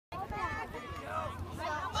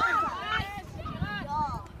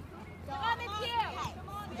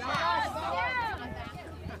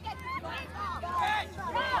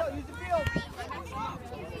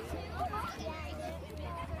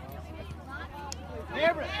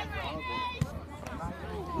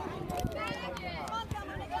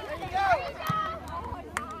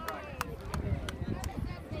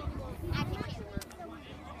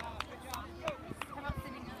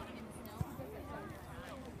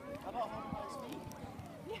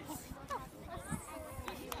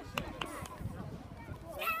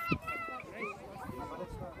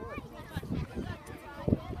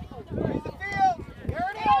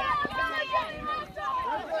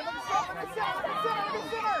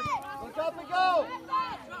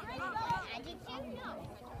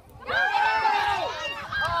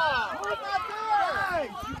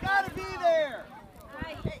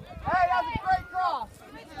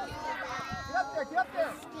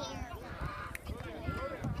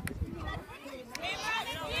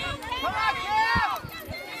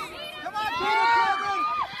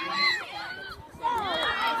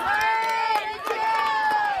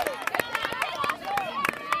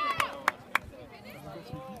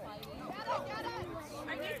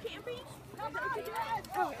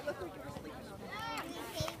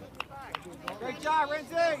Great job,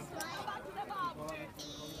 Renzi!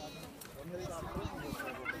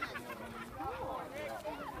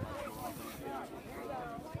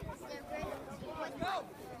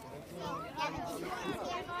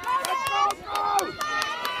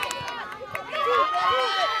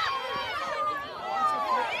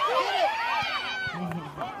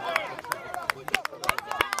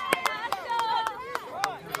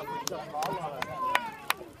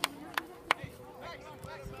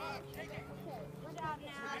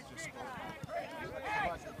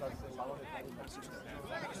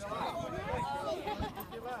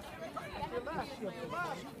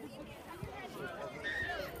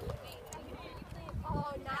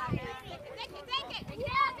 Oh, nice. Take it. Yeah,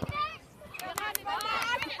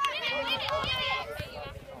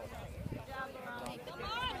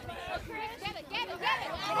 Get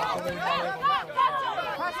it.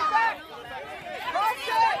 Pass it back! Cross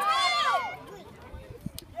it!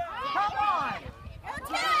 Come on!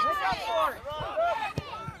 Make up for it!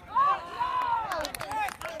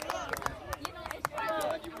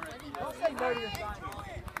 Don't say no to your sign.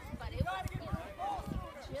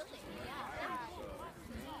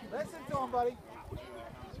 Listen to him, buddy.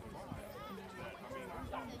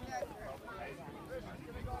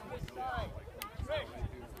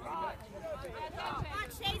 Come on,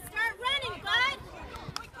 Shay, start running, bud.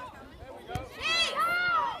 Shay!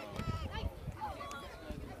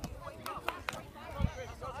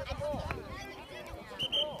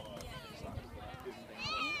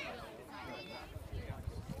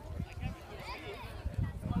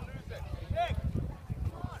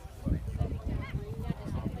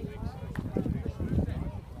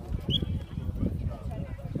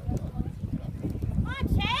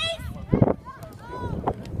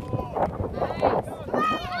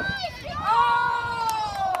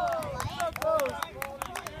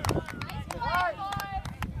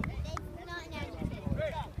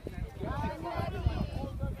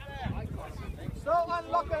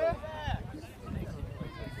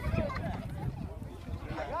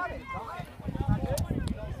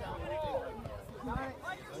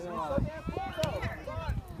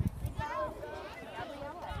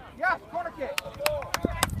 Yeah, corner kick.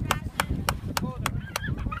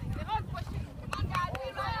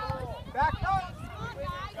 Back up.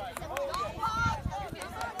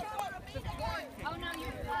 Oh no,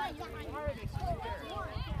 you're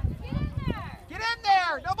Get in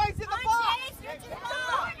there. Nobody's in the box.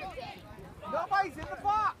 Nobody's in the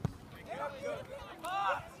box.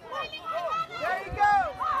 There you go.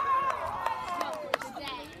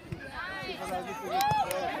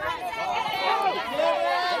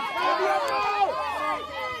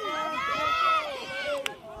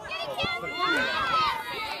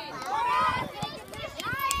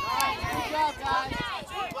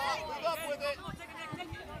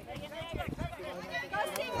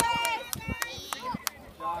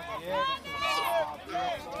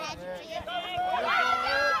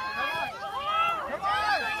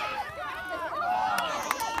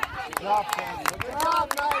 Good job, guys. Good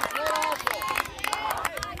job.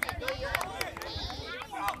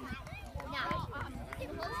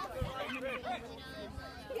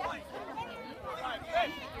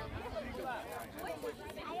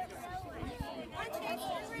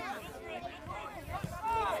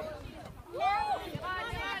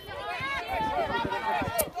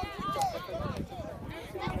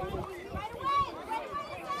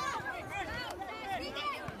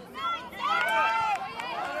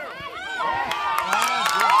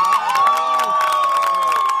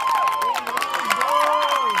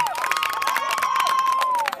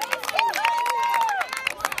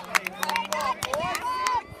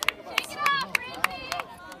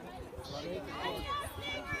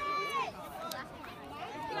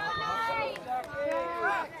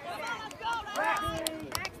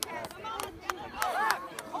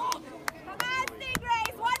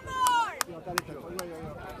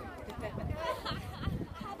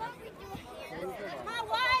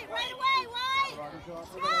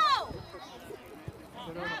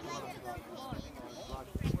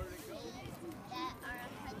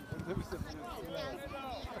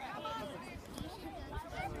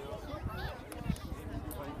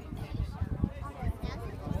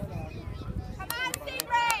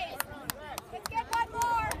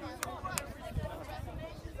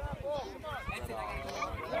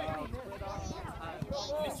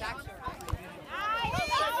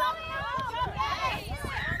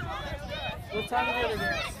 time of the other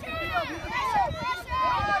game.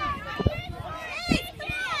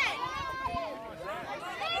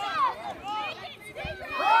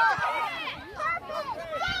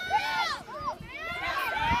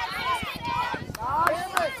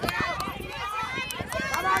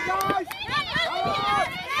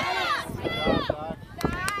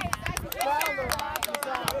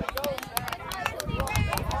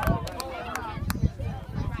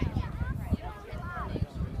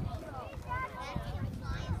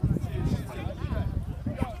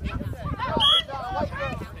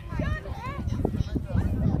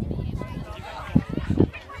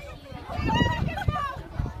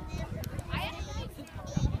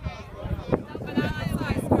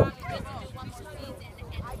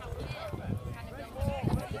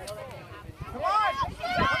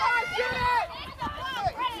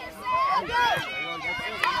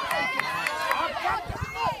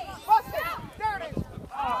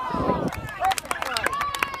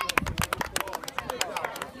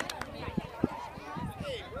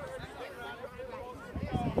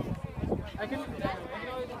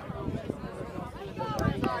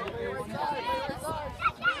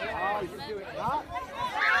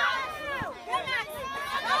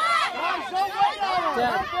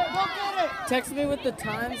 Text me with the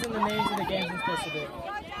times and the names of the games we're supposed to do.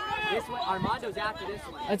 This one, Armando's after this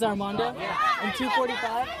one. That's Armando? Yeah. And 2:45?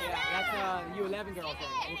 Yeah, that's U11 girl thing.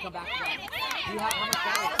 We'll come back to that. Do you have how much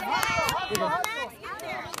time?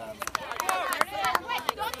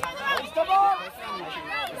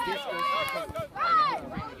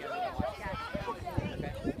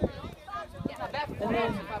 And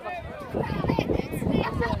then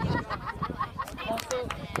also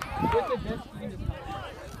with the disc, you can just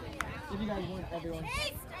if you guys want everyone.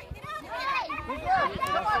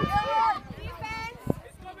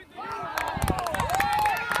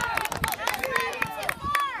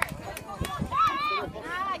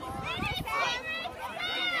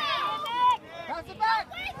 Pass it back!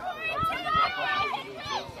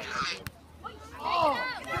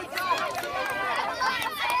 Oh!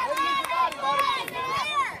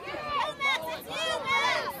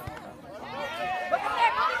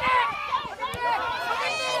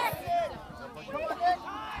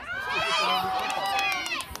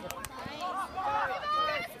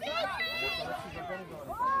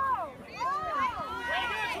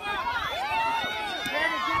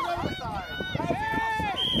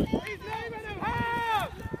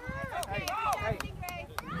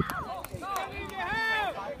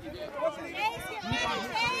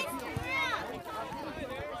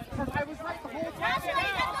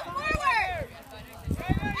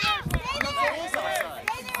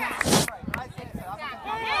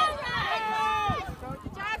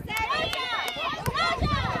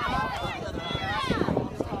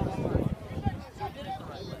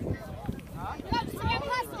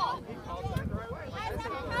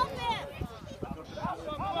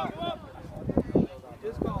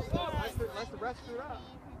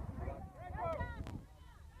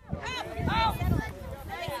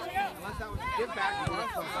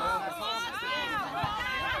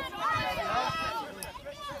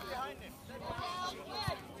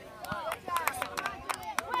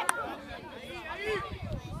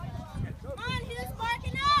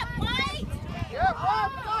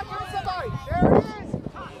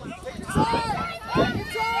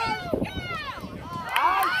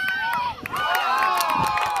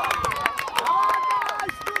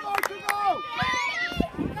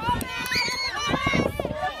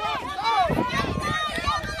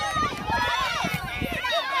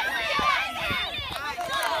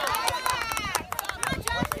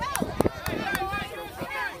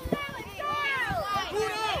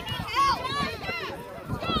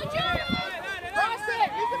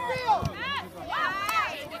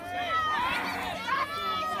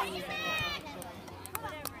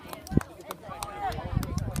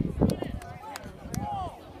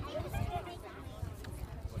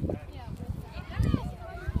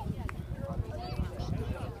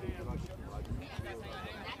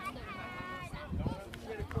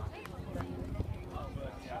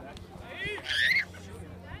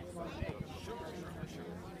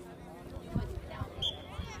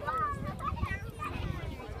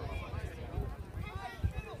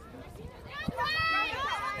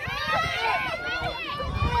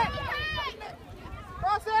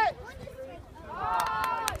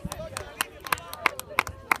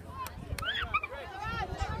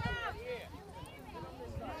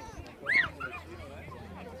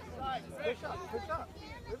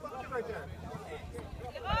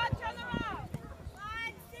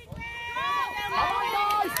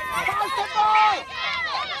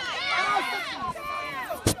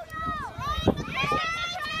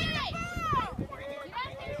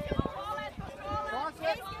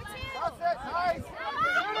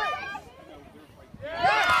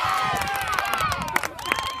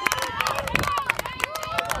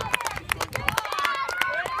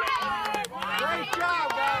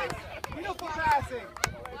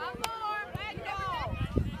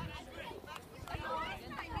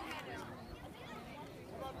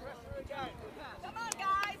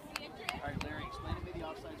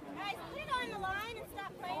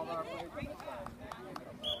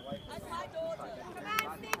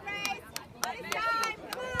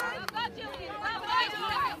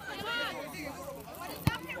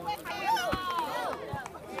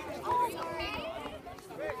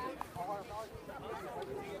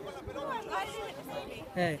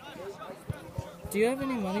 Hey, do you have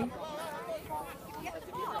any money?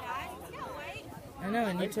 I know,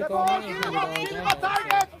 and you took all money from $100 down.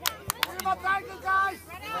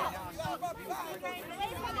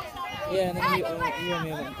 Yeah, and then you owe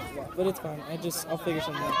me a bunch. But it's fine. I'll figure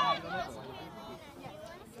something out.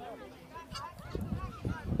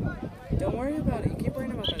 Don't worry about it. You keep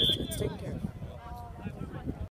worrying about that. It's taken care of.